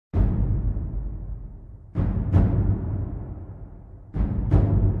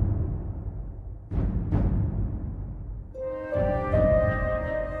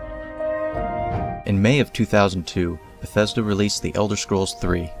In May of 2002, Bethesda released The Elder Scrolls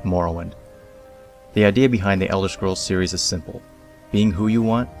III: Morrowind. The idea behind the Elder Scrolls series is simple: being who you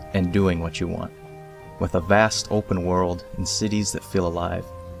want and doing what you want. With a vast open world and cities that feel alive,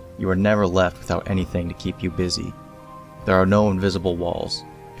 you are never left without anything to keep you busy. There are no invisible walls.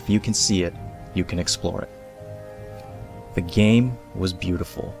 If you can see it, you can explore it. The game was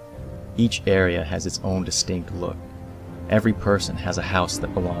beautiful. Each area has its own distinct look. Every person has a house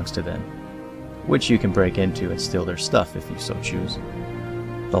that belongs to them, which you can break into and steal their stuff if you so choose.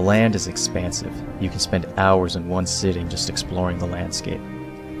 The land is expansive. You can spend hours in one sitting just exploring the landscape.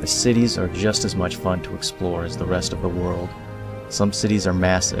 The cities are just as much fun to explore as the rest of the world. Some cities are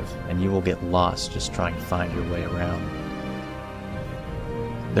massive, and you will get lost just trying to find your way around.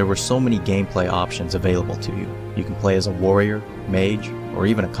 There were so many gameplay options available to you. You can play as a warrior, mage, or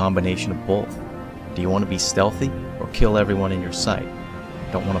even a combination of both. Do you want to be stealthy, or kill everyone in your sight?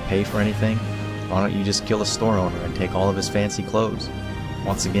 Don't want to pay for anything? Why don't you just kill a store owner and take all of his fancy clothes?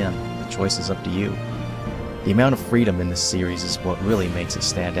 Once again, the choice is up to you. The amount of freedom in this series is what really makes it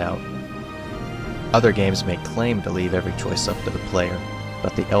stand out. Other games may claim to leave every choice up to the player,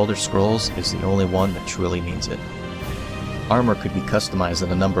 but The Elder Scrolls is the only one that truly means it. Armor could be customized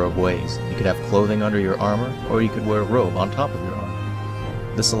in a number of ways. You could have clothing under your armor, or you could wear a robe on top of your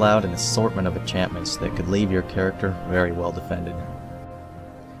armor. This allowed an assortment of enchantments that could leave your character very well defended.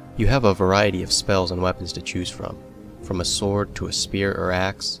 You have a variety of spells and weapons to choose from a sword to a spear or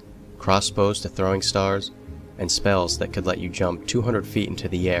axe, crossbows to throwing stars, and spells that could let you jump 200 feet into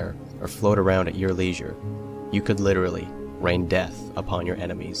the air or float around at your leisure. You could literally rain death upon your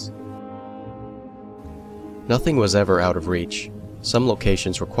enemies. Nothing was ever out of reach. Some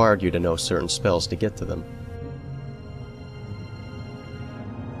locations required you to know certain spells to get to them.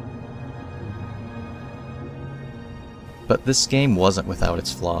 But this game wasn't without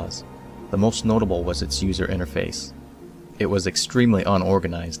its flaws. The most notable was its user interface. It was extremely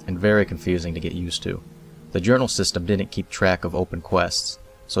unorganized and very confusing to get used to. The journal system didn't keep track of open quests,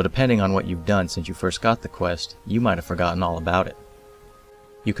 so depending on what you've done since you first got the quest, you might have forgotten all about it.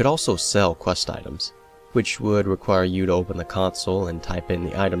 You could also sell quest items, which would require you to open the console and type in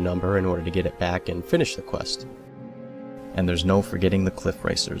the item number in order to get it back and finish the quest. And there's no forgetting the cliff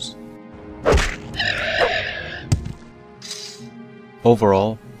racers.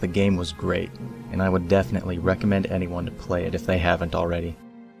 Overall, the game was great, and I would definitely recommend anyone to play it if they haven't already.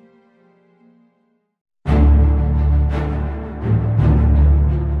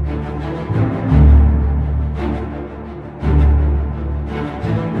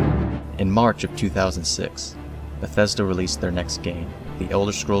 In March of 2006, Bethesda released their next game, The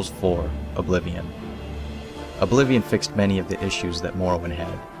Elder Scrolls IV: Oblivion. Oblivion fixed many of the issues that Morrowind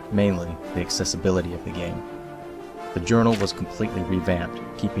had, mainly the accessibility of the game. The journal was completely revamped,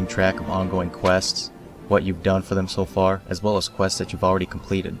 keeping track of ongoing quests, what you've done for them so far, as well as quests that you've already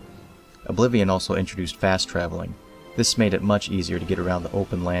completed. Oblivion also introduced fast traveling. This made it much easier to get around the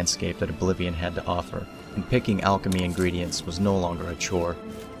open landscape that Oblivion had to offer, and picking alchemy ingredients was no longer a chore.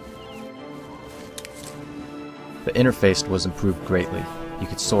 The interface was improved greatly. You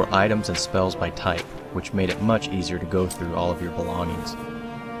could sort items and spells by type, which made it much easier to go through all of your belongings.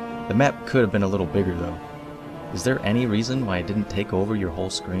 The map could have been a little bigger though. Is there any reason why it didn't take over your whole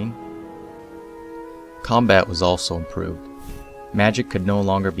screen? Combat was also improved. Magic could no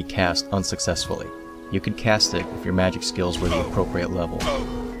longer be cast unsuccessfully. You could cast it if your magic skills were the appropriate level.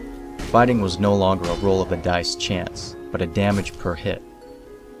 Fighting was no longer a roll of the dice chance, but a damage per hit.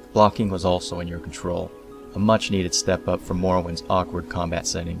 Blocking was also in your control, a much needed step up from Morrowind's awkward combat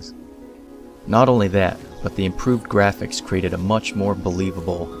settings. Not only that, but the improved graphics created a much more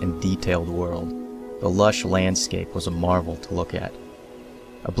believable and detailed world. The lush landscape was a marvel to look at.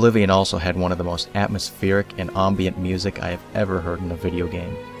 Oblivion also had one of the most atmospheric and ambient music I have ever heard in a video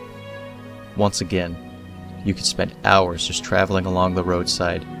game. Once again, you could spend hours just traveling along the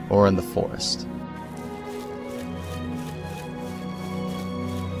roadside or in the forest.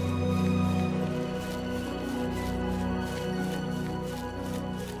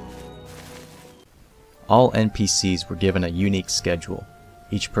 All NPCs were given a unique schedule.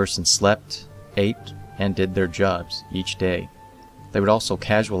 Each person slept, ate, and did their jobs each day. They would also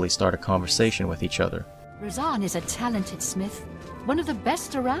casually start a conversation with each other. Razan is a talented smith, one of the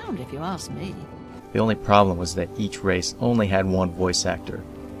best around if you ask me. The only problem was that each race only had one voice actor.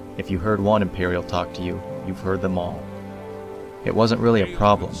 If you heard one Imperial talk to you, you've heard them all. It wasn't really a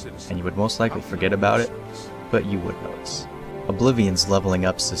problem, and you would most likely forget about it, but you would notice. Oblivion's leveling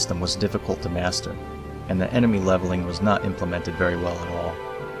up system was difficult to master, and the enemy leveling was not implemented very well at all.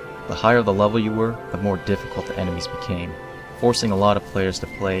 The higher the level you were, the more difficult the enemies became. forcing a lot of players to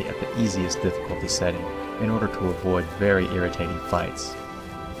play at the easiest difficulty setting in order to avoid very irritating fights.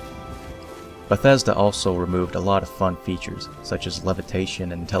 Bethesda also removed a lot of fun features, such as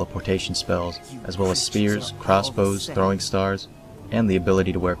levitation and teleportation spells, as well as spears, crossbows, throwing stars, and the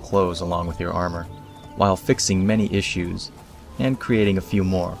ability to wear clothes along with your armor, while fixing many issues and creating a few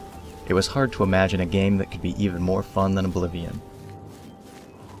more. It was hard to imagine a game that could be even more fun than Oblivion.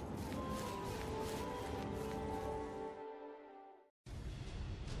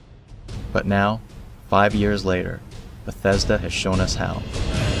 But now, 5 years later, Bethesda has shown us how.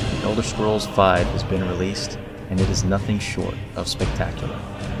 Elder Scrolls V has been released, and it is nothing short of spectacular.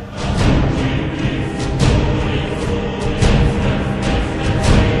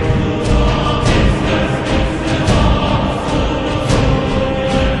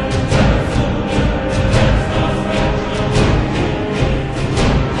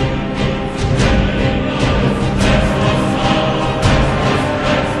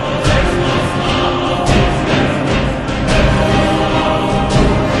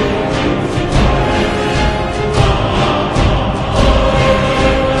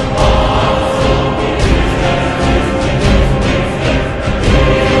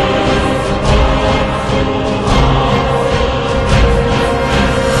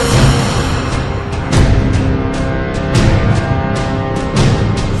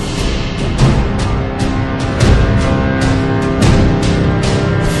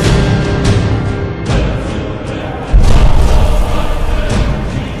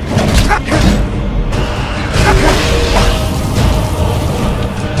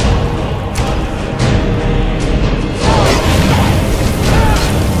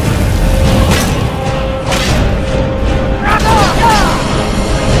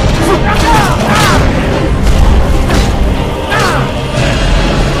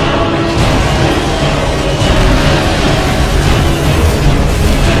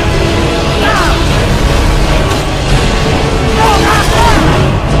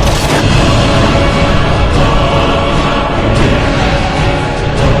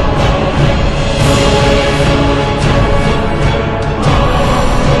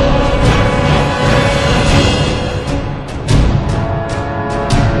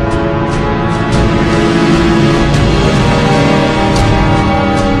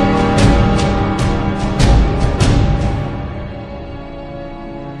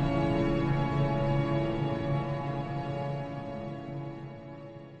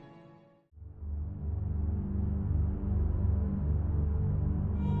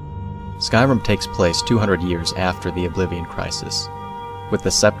 Skyrim takes place 200 years after the Oblivion Crisis. With the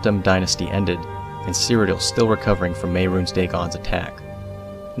Septim Dynasty ended, and Cyrodiil still recovering from Mehrunes Dagon's attack,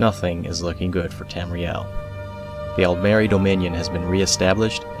 nothing is looking good for Tamriel. The Aldmeri Dominion has been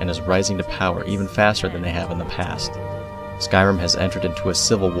re-established and is rising to power even faster than they have in the past. Skyrim has entered into a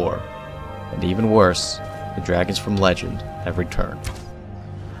civil war, and even worse, the dragons from legend have returned.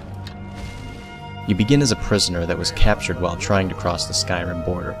 You begin as a prisoner that was captured while trying to cross the Skyrim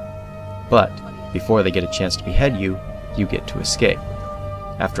border. But, before they get a chance to behead you, you get to escape.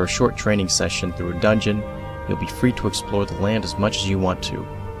 After a short training session through a dungeon, you'll be free to explore the land as much as you want to,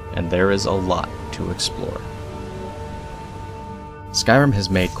 and there is a lot to explore. Skyrim has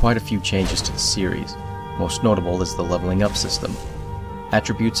made quite a few changes to the series. Most notable is the leveling up system.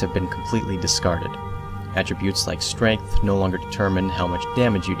 Attributes have been completely discarded. Attributes like strength no longer determine how much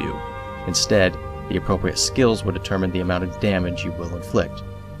damage you do. Instead, the appropriate skills will determine the amount of damage you will inflict.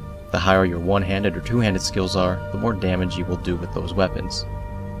 The higher your one-handed or two-handed skills are, the more damage you will do with those weapons.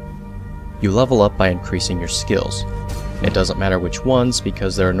 You level up by increasing your skills. It doesn't matter which ones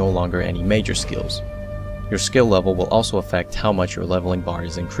because there are no longer any major skills. Your skill level will also affect how much your leveling bar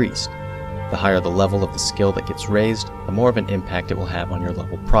is increased. The higher the level of the skill that gets raised, the more of an impact it will have on your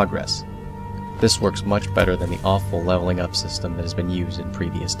level progress. This works much better than the awful leveling up system that has been used in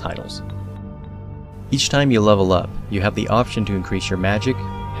previous titles. Each time you level up, you have the option to increase your magic,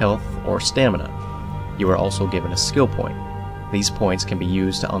 health, or stamina. You are also given a skill point. These points can be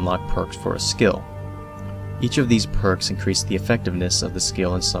used to unlock perks for a skill. Each of these perks increase the effectiveness of the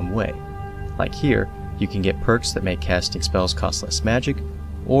skill in some way. Like here, you can get perks that make casting spells cost less magic,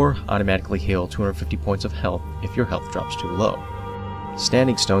 or automatically heal 250 points of health if your health drops too low.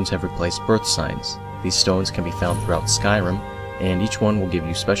 Standing stones have replaced birth signs. These stones can be found throughout Skyrim, and each one will give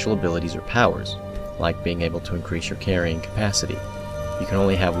you special abilities or powers, like being able to increase your carrying capacity. You can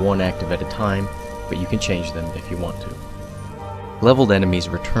only have one active at a time, but you can change them if you want to. Leveled enemies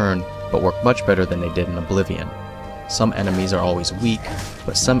return, but work much better than they did in Oblivion. Some enemies are always weak,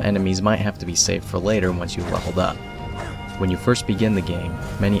 but some enemies might have to be saved for later once you've leveled up. When you first begin the game,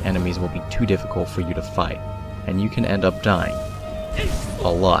 many enemies will be too difficult for you to fight. and you can end up dying.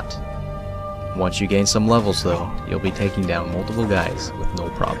 A lot. Once you gain some levels though, you'll be taking down multiple guys with no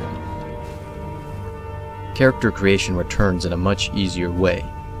problem. Character creation returns in a much easier way,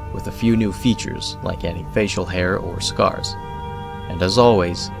 with a few new features like adding facial hair or scars. And as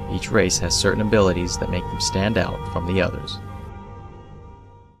always, each race has certain abilities that make them stand out from the others.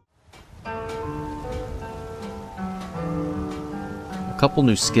 A couple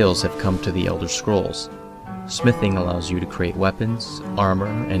new skills have come to the Elder Scrolls. Smithing allows you to create weapons, armor,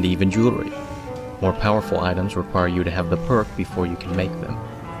 and even jewelry. More powerful items require you to have the perk before you can make them.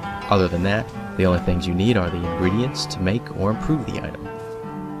 Other than that, the only things you need are the ingredients to make or improve the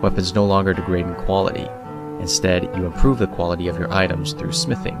item. Weapons no longer degrade in quality. Instead, you improve the quality of your items through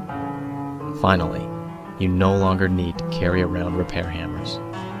smithing. Finally, you no longer need to carry around repair hammers.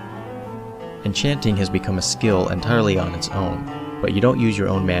 Enchanting has become a skill entirely on its own, but you don't use your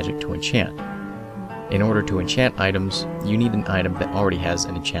own magic to enchant. In order to enchant items, you need an item that already has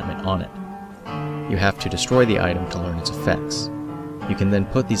an enchantment on it. You have to destroy the item to learn its effects. You can then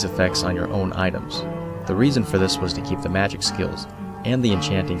put these effects on your own items. The reason for this was to keep the magic skills and the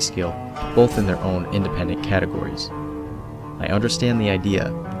enchanting skill both in their own independent categories. I understand the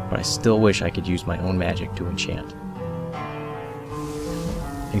idea, but I still wish I could use my own magic to enchant.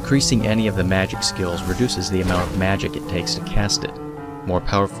 Increasing any of the magic skills reduces the amount of magic it takes to cast it. More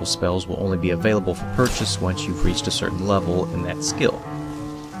powerful spells will only be available for purchase once you've reached a certain level in that skill.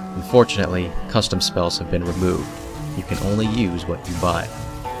 Unfortunately, custom spells have been removed. You can only use what you buy,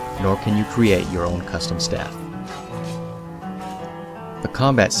 nor can you create your own custom staff. The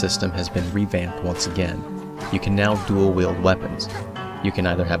combat system has been revamped once again. You can now dual-wield weapons. You can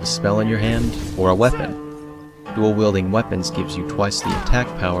either have a spell in your hand or a weapon. Dual-wielding weapons gives you twice the attack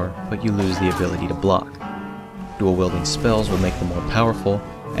power, but you lose the ability to block. Dual-wielding spells will make them more powerful,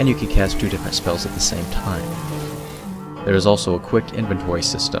 and you can cast two different spells at the same time. There is also a quick inventory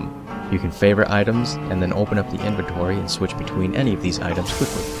system. You can favorite items, and then open up the inventory and switch between any of these items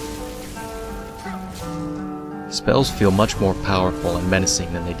quickly. Spells feel much more powerful and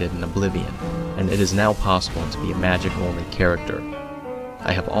menacing than they did in Oblivion, and it is now possible to be a magic-only character.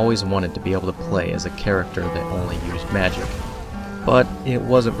 I have always wanted to be able to play as a character that only used magic, but it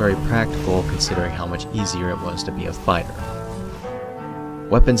wasn't very practical considering how much easier it was to be a fighter.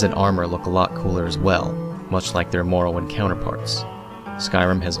 Weapons and armor look a lot cooler as well, much like their Morrowind counterparts.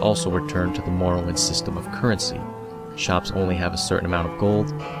 Skyrim has also returned to the Morrowind system of currency. Shops only have a certain amount of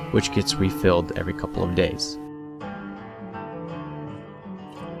gold, which gets refilled every couple of days.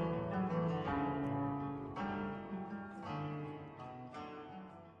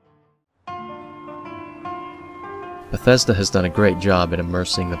 Bethesda has done a great job at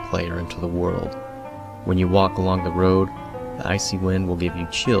immersing the player into the world. When you walk along the road, the icy wind will give you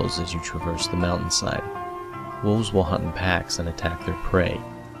chills as you traverse the mountainside. Wolves will hunt in packs and attack their prey.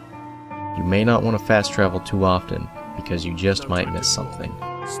 You may not want to fast travel too often, because you just might miss something.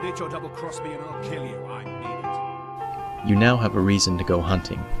 Snitch or double-cross me and I'll kill you. I mean it. You now have a reason to go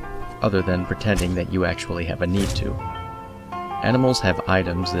hunting, other than pretending that you actually have a need to. Animals have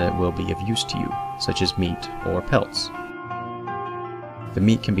items that will be of use to you, such as meat or pelts. The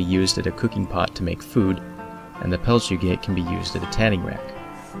meat can be used at a cooking pot to make food, and the pelts you get can be used at a tanning rack.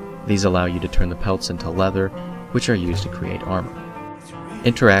 These allow you to turn the pelts into leather, which are used to create armor.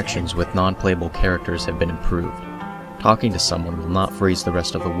 Interactions with non-playable characters have been improved. Talking to someone will not freeze the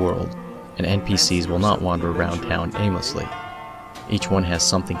rest of the world, and NPCs will not wander around town aimlessly. Each one has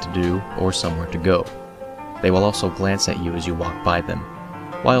something to do or somewhere to go. They will also glance at you as you walk by them,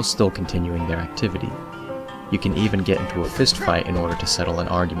 while still continuing their activity. You can even get into a fist fight in order to settle an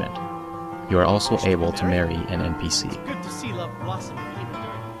argument. You are also able to marry an NPC. Good to see love blossom even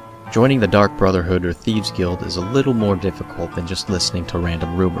during... Joining the Dark Brotherhood or Thieves Guild is a little more difficult than just listening to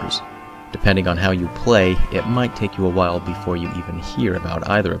random rumors. Depending on how you play, it might take you a while before you even hear about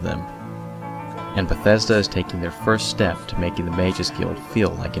either of them. And Bethesda is taking their first step to making the Mages Guild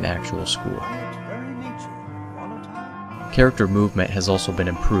feel like an actual school. Character movement has also been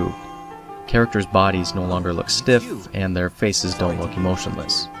improved. Characters' bodies no longer look stiff, and their faces don't look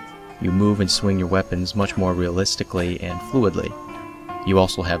emotionless. You move and swing your weapons much more realistically and fluidly. You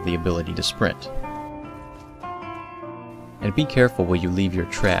also have the ability to sprint. And be careful where you leave your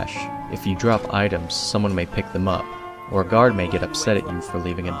trash. If you drop items, someone may pick them up, or a guard may get upset at you for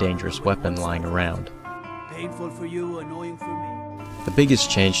leaving a dangerous weapon lying around. Painful for you, annoying for me. The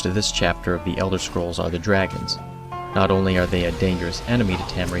biggest change to this chapter of the Elder Scrolls are the dragons. Not only are they a dangerous enemy to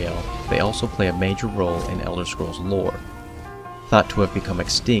Tamriel, they also play a major role in Elder Scrolls lore. Thought to have become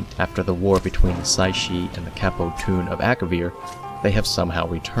extinct after the war between the Saishi and the Capo Toon of Akavir, they have somehow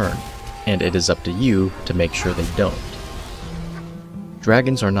returned. and it is up to you to make sure they don't.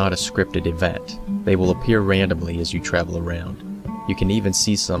 Dragons are not a scripted event. They will appear randomly as you travel around. You can even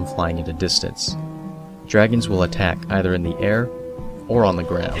see some flying at a distance. Dragons will attack either in the air or on the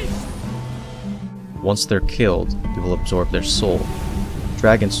ground. Once they're killed, you will absorb their soul.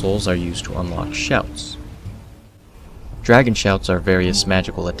 Dragon souls are used to unlock shouts. Dragon shouts are various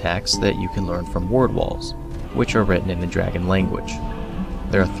magical attacks that you can learn from word walls, which are written in the dragon language.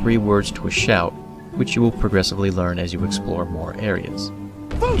 There are 3 words to a shout, which you will progressively learn as you explore more areas.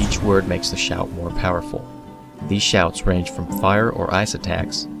 Each word makes the shout more powerful. These shouts range from fire or ice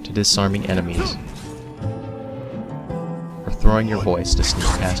attacks to disarming enemies, or throwing your voice to sneak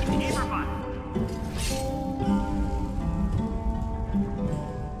past people.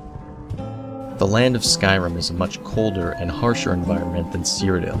 The land of Skyrim is a much colder and harsher environment than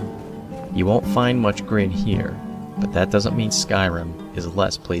Cyrodiil. You won't find much green here, but that doesn't mean Skyrim is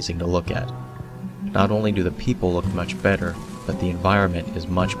less pleasing to look at. Not only do the people look much better, but the environment is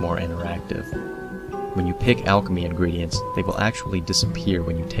much more interactive. When you pick alchemy ingredients, they will actually disappear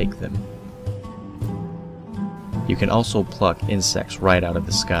when you take them. You can also pluck insects right out of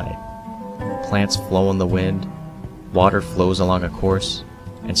the sky. Plants flow in the wind, water flows along a course,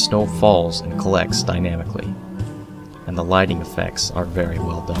 and snow falls and collects dynamically. And the lighting effects are very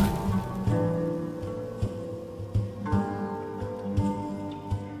well done.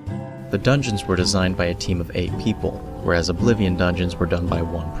 The dungeons were designed by a team of 8 people, whereas Oblivion dungeons were done by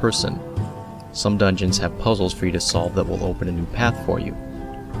 1 person. Some dungeons have puzzles for you to solve that will open a new path for you.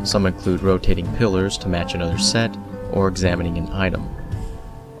 Some include rotating pillars to match another set, or examining an item.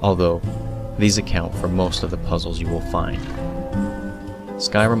 Although, these account for most of the puzzles you will find.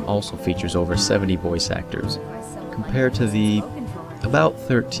 Skyrim also features over 70 voice actors, compared to the about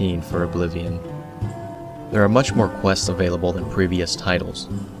 13 for Oblivion. There are much more quests available than previous titles.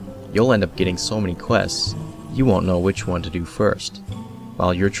 You'll end up getting so many quests, you won't know which one to do first.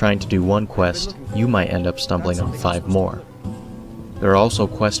 While you're trying to do one quest, you might end up stumbling on 5 more. There are also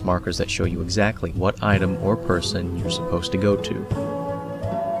quest markers that show you exactly what item or person you're supposed to go to.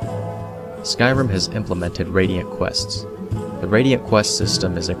 Skyrim has implemented Radiant quests. The Radiant quest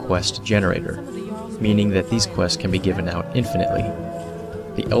system is a quest generator, meaning that these quests can be given out infinitely.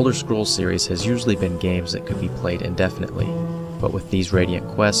 The Elder Scrolls series has usually been games that could be played indefinitely, but with these Radiant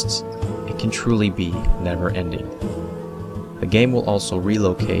quests, it can truly be never-ending. The game will also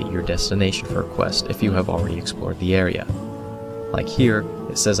relocate your destination for a quest if you have already explored the area. Like here,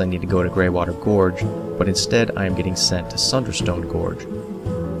 it says I need to go to Greywater Gorge, but instead I am getting sent to Sunderstone Gorge.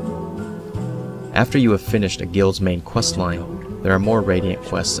 After you have finished a guild's main questline, there are more Radiant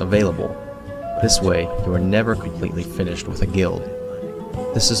quests available. This way, you are never completely finished with a guild.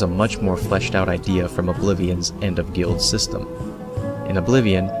 This is a much more fleshed out idea from Oblivion's end of guild system. In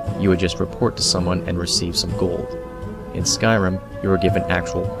Oblivion, you would just report to someone and receive some gold. In Skyrim, you are given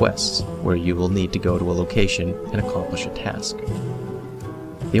actual quests, where you will need to go to a location and accomplish a task.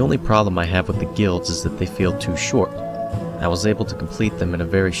 The only problem I have with the guilds is that they feel too short. I was able to complete them in a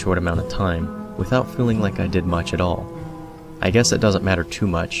very short amount of time, without feeling like I did much at all. I guess it doesn't matter too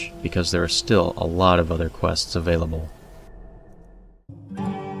much, because there are still a lot of other quests available.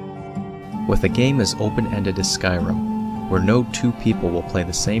 With a game as open-ended as Skyrim, where no 2 people will play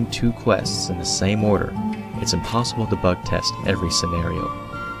the same 2 quests in the same order, it's impossible to bug test every scenario.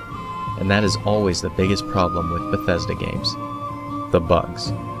 And that is always the biggest problem with Bethesda games: the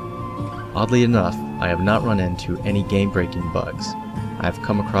bugs. Oddly enough, I have not run into any game-breaking bugs. I have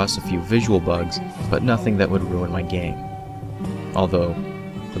come across a few visual bugs, but nothing that would ruin my game. Although,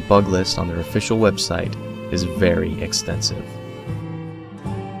 the bug list on their official website is very extensive.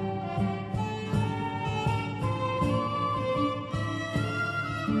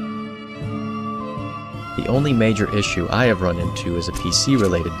 The only major issue I have run into is a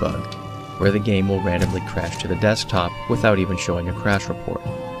PC-related bug, where the game will randomly crash to the desktop without even showing a crash report.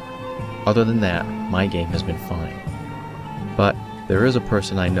 Other than that, my game has been fine. But there is a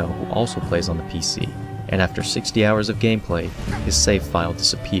person I know who also plays on the PC, and after 60 hours of gameplay, his save file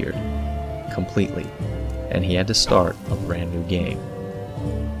disappeared completely, and he had to start a brand new game.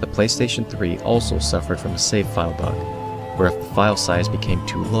 The PlayStation 3 also suffered from a save file bug, where if the file size became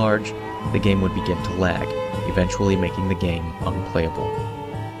too large, the game would begin to lag, eventually making the game unplayable.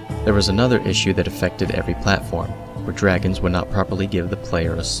 There was another issue that affected every platform, where dragons would not properly give the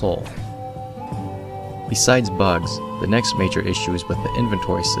player a soul. Besides bugs, the next major issue is with the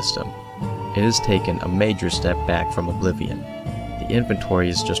inventory system. It has taken a major step back from Oblivion. The inventory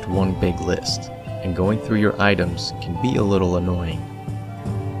is just one big list, and going through your items can be a little annoying.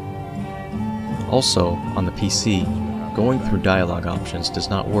 Also, on the PC, Going through dialogue options does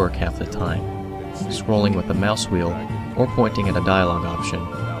not work half the time. Scrolling with the mouse wheel or pointing at a dialogue option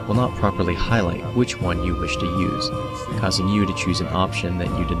will not properly highlight which one you wish to use, causing you to choose an option that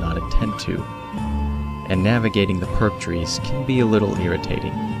you did not intend to. And navigating the perk trees can be a little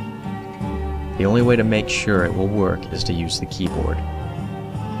irritating. The only way to make sure it will work is to use the keyboard.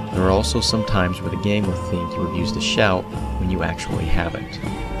 There are also some times where the game will think you have used a shout when you actually haven't.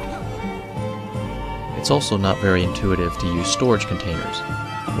 It's also not very intuitive to use storage containers.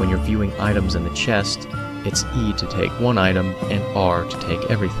 When you're viewing items in the chest, it's E to take one item and R to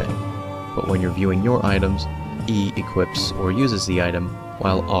take everything. But when you're viewing your items, E equips or uses the item,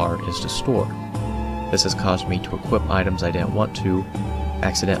 while R is to store. This has caused me to equip items I didn't want to,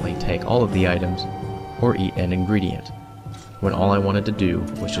 accidentally take all of the items, or eat an ingredient, when all I wanted to do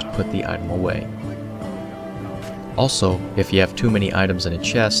was just put the item away. Also, if you have too many items in a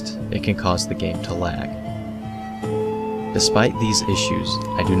chest, it can cause the game to lag. Despite these issues,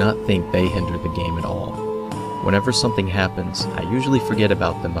 I do not think they hinder the game at all. Whenever something happens, I usually forget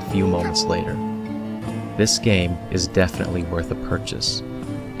about them a few moments later. This game is definitely worth a purchase.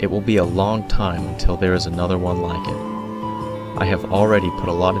 It will be a long time until there is another one like it. I have already put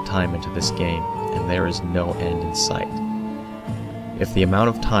a lot of time into this game, and there is no end in sight. If the amount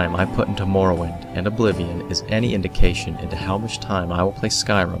of time I put into Morrowind and Oblivion is any indication into how much time I will play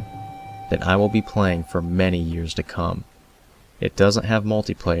Skyrim, then I will be playing for many years to come. It doesn't have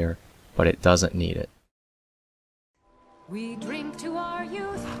multiplayer, but it doesn't need it. We drink to our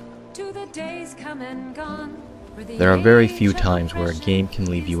youth, to the days come and gone. There are very few times where a game can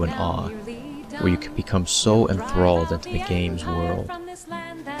leave you in awe, where you can become so enthralled into the game's world,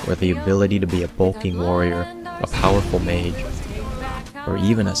 where the ability to be a bulking warrior, a powerful mage, or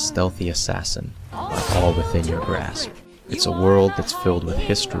even a stealthy assassin are all within your grasp. It's a world that's filled with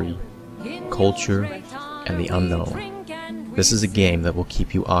history, culture, and the unknown. This is a game that will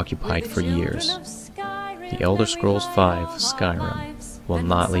keep you occupied for years. The Elder Scrolls V Skyrim will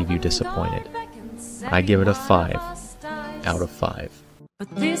not leave you disappointed. I give it a 5 out of 5.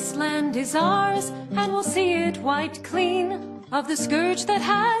 But this land is ours, and we'll see it wiped clean of the scourge that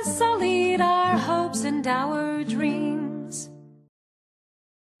has sullied our hopes and our dreams.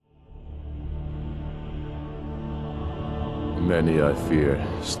 Many, I fear,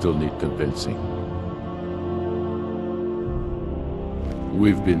 still need convincing.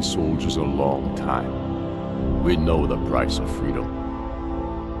 We've been soldiers a long time. We know the price of freedom.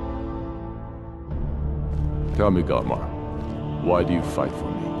 Tell me, Galmar, why do you fight for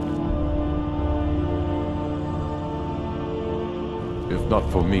me? If not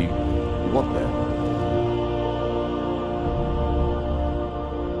for me, what then?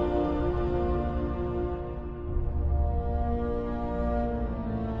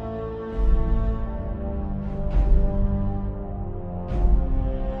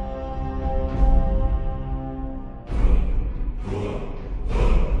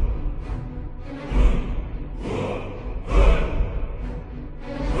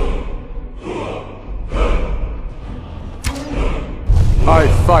 I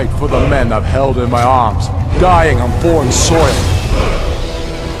fight for the men I've held in my arms, dying on foreign soil.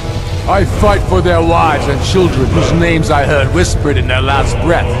 I fight for their wives and children whose names I heard whispered in their last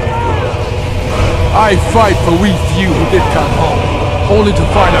breath. I fight for we few who did come home, only to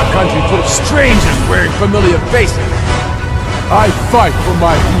find our country full of strangers wearing familiar faces. I fight for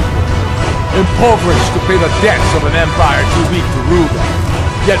my people, impoverished to pay the debts of an empire too weak to rule them,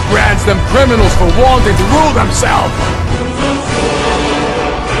 yet brands them criminals for wanting to rule themselves.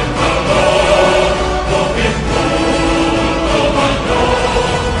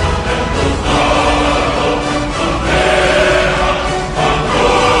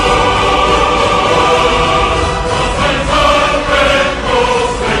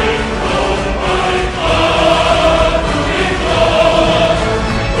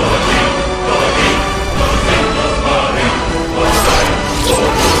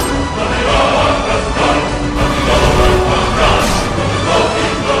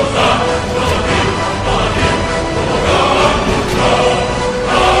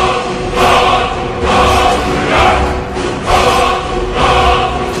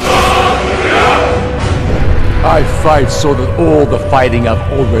 I fight so that all the fighting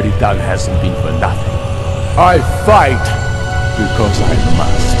I've already done hasn't been for nothing. I fight because I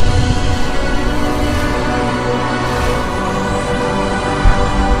must.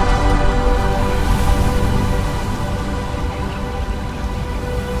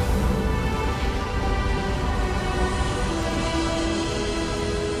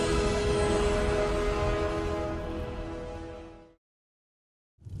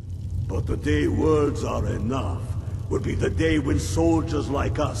 But the day words are enough. will be the day when soldiers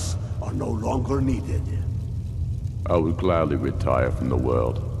like us are no longer needed. I would gladly retire from the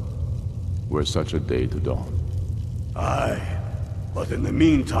world, were such a day to dawn. Aye, but in the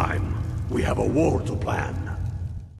meantime, we have a war to plan.